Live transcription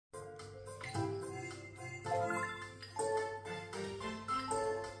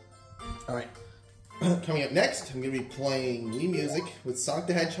Alright. Coming up next, I'm going to be playing Wii music with Sonic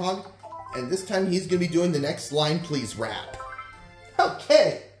the Hedgehog, and this time he's going to be doing the next line please rap.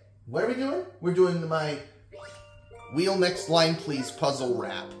 Okay, what are we doing? We're doing my Wheel Next Line Please puzzle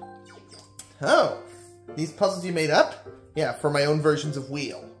rap. Oh, these puzzles you made up? Yeah, for my own versions of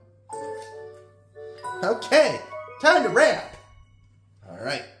Wheel. Okay, time to rap.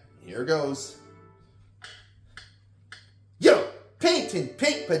 Alright, here goes. Yo, painting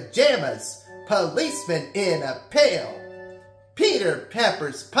pink pajamas, policeman in a pail. Peter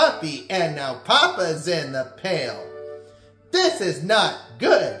Pepper's puppy, and now Papa's in the pail. This is not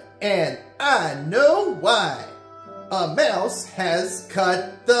good, and I know why. A mouse has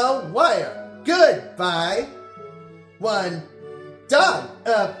cut the wire. Goodbye. One dog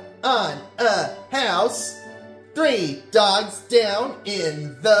up on a house. 3 dogs down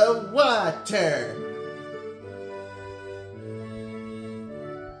in the water.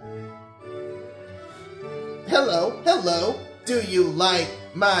 Hello, hello, do you like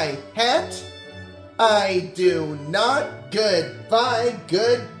my hat? I do not. Goodbye,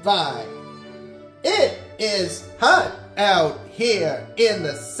 goodbye. It is hot out here in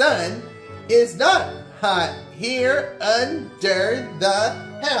the sun. Is not hot here under the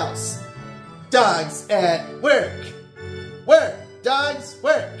house. Dogs at work. Work, dogs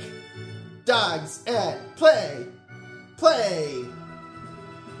work. Dogs at play. Play.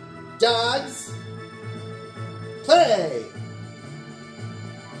 Dogs play.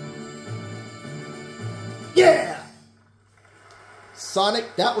 Yeah!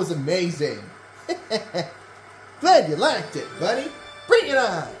 Sonic, that was amazing. Glad you liked it, buddy. Bring it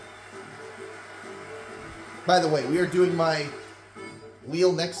on! By the way, we are doing my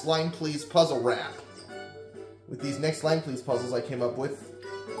Wheel Next Line Please puzzle rap. With these Next Line Please puzzles I came up with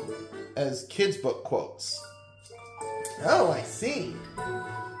as kids' book quotes. Oh, I see.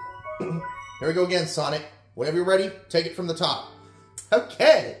 Here we go again, Sonic. Whenever you're ready, take it from the top.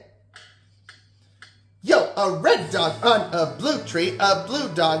 Okay. Yo, a red dog on a blue tree, a blue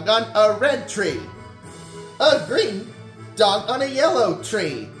dog on a red tree. A green dog on a yellow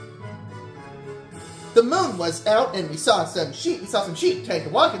tree. The moon was out and we saw some sheep. We saw some sheep take a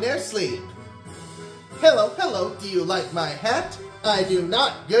walk in their sleep. Hello, hello, do you like my hat? I do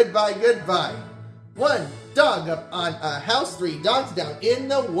not. Goodbye, goodbye. 1 dog up on a house, 3 dogs down in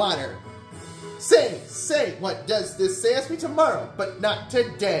the water. Say, what does this say? Ask me tomorrow, but not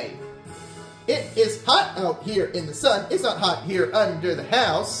today. It is hot out here in the sun. It's not hot here under the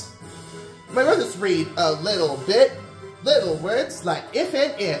house. My brothers read a little bit. Little words like if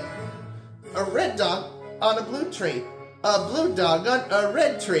and it. A red dog on a blue tree. A blue dog on a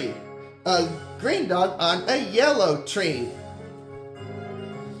red tree. A green dog on a yellow tree.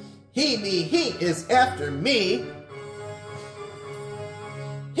 He, me, he is after me.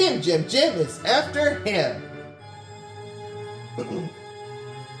 Him, Jim, Jim is after him.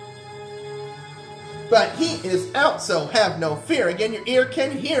 But he is out, so have no fear. Again, your ear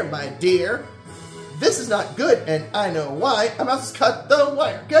can hear, my dear. This is not good, and I know why. A mouse has cut the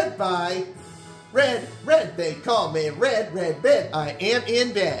wire. Goodbye. Red, red, they call me red, red bed. I am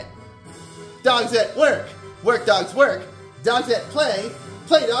in bed. Dogs at work. Work dogs work. Dogs at play.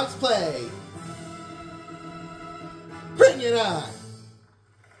 Play dogs play. Bring it on.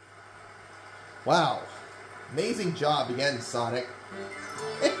 Wow. Amazing job again, Sonic.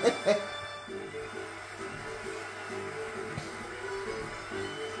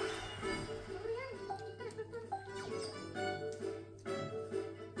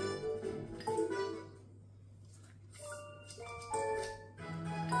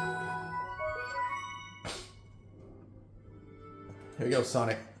 Here we go,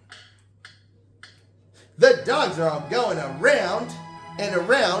 Sonic. The dogs are all going around and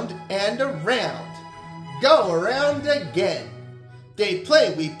around and around. Go around again. Day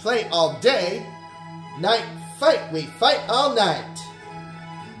play, we play all day. Night fight, we fight all night.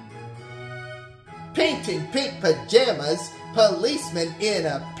 Painting pink pajamas, policeman in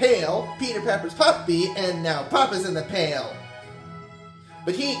a pail. Peter Pepper's puppy, and now Papa's in the pail.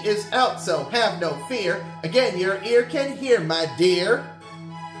 But he is out, so have no fear. Again, your ear can hear, my dear.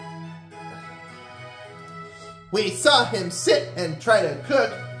 We saw him sit and try to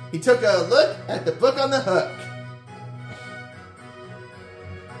cook. He took a look at the book on the hook.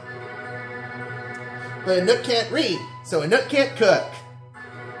 But a nook can't read, so a nook can't cook.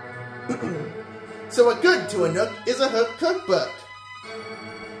 So what good to a nook is a hook cookbook.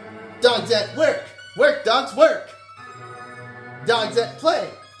 Dogs at work. Work dogs work. Dogs at play.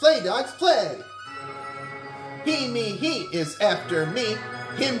 Play dogs play. He, me, he is after me.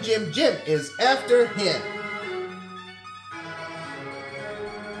 Him, Jim, Jim is after him.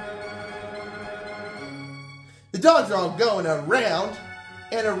 dogs are all going around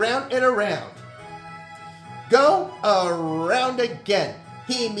and around and around. Go around again.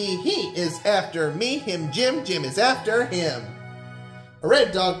 He, me, he is after me. Him, Jim, Jim is after him. A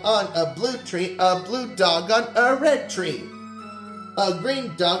red dog on a blue tree, a blue dog on a red tree. A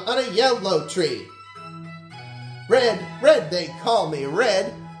green dog on a yellow tree. Red, red, they call me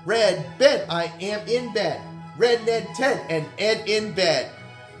red. Red bed, I am in bed. Red Ned, Ted, and Ed in bed.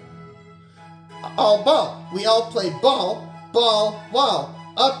 All ball, we all play ball. Ball, wall,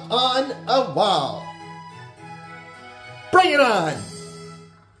 up on a wall. Bring it on!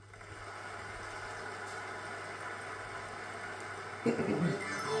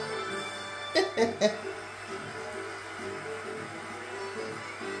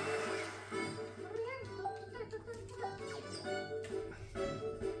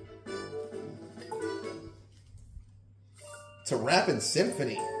 It's a rapping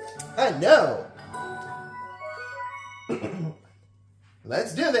symphony. I know.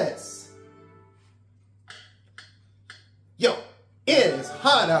 Let's do this. Yo, it is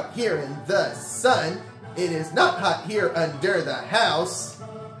hot out here in the sun. It is not hot here under the house.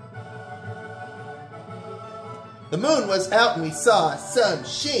 The moon was out and we saw some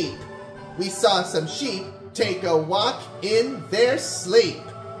sheep. We saw some sheep take a walk in their sleep.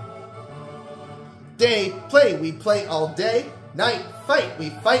 Day play, we play all day. Night fight, we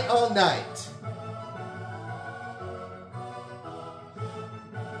fight all night.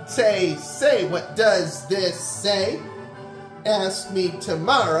 Say, what does this say? Ask me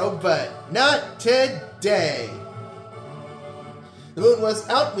tomorrow, but not today. The moon was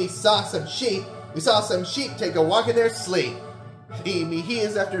out, we saw some sheep. We saw some sheep take a walk in their sleep. He, me, he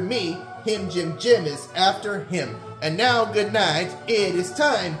is after me. Him, Jim, Jim is after him. And now, good night. It is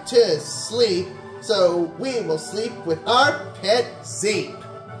time to sleep. So we will sleep with our pet Zeep.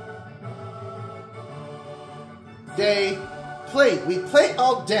 Day play. We play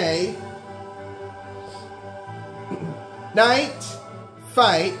all day. Night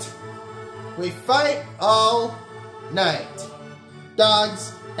fight. We fight all night.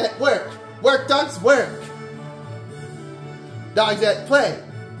 Dogs at work. Work, dogs, work. Dogs at play.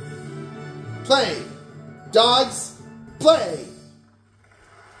 Play. Dogs, play.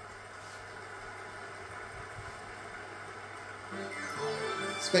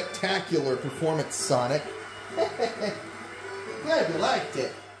 Spectacular performance, Sonic. Glad you liked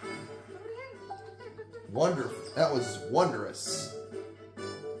it. Wonderful. That was wondrous.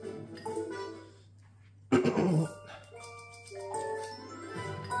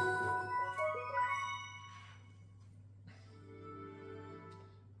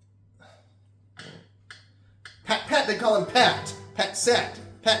 Pat, they call him Pat. Pat sat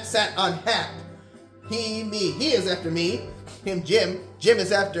on hat. He, me, he is after me. Him, Jim, Jim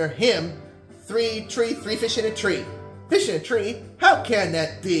is after him. Three fish in a tree. Fish in a tree? How can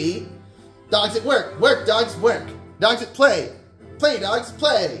that be? Dogs at work, work, dogs, work. Dogs at play, play, dogs,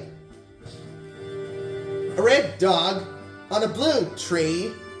 play. A red dog on a blue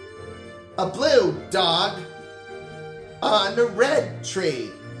tree. A blue dog on a red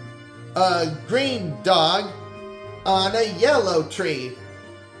tree. A green dog on a yellow tree.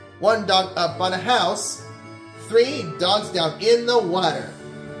 One dog up on a house. 3 dogs down in the water.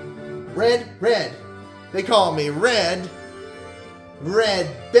 Red, red, they call me red. Red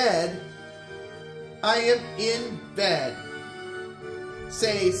bed, I am in bed.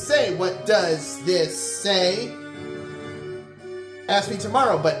 Say, what does this say? Ask me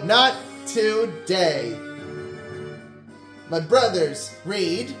tomorrow, but not today. My brothers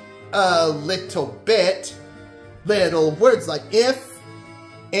read a little bit. Little words like if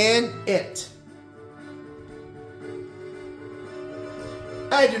and it.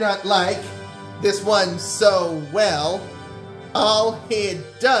 I do not like this one so well. All he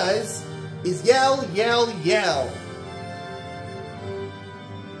does is yell, yell, yell.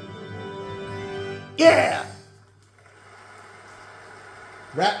 Yeah!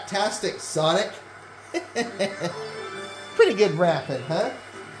 Rap-tastic, Sonic. Pretty good rapping, huh?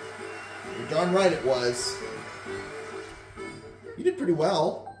 You're darn right it was. You did pretty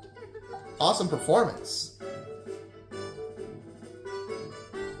well. Awesome performance.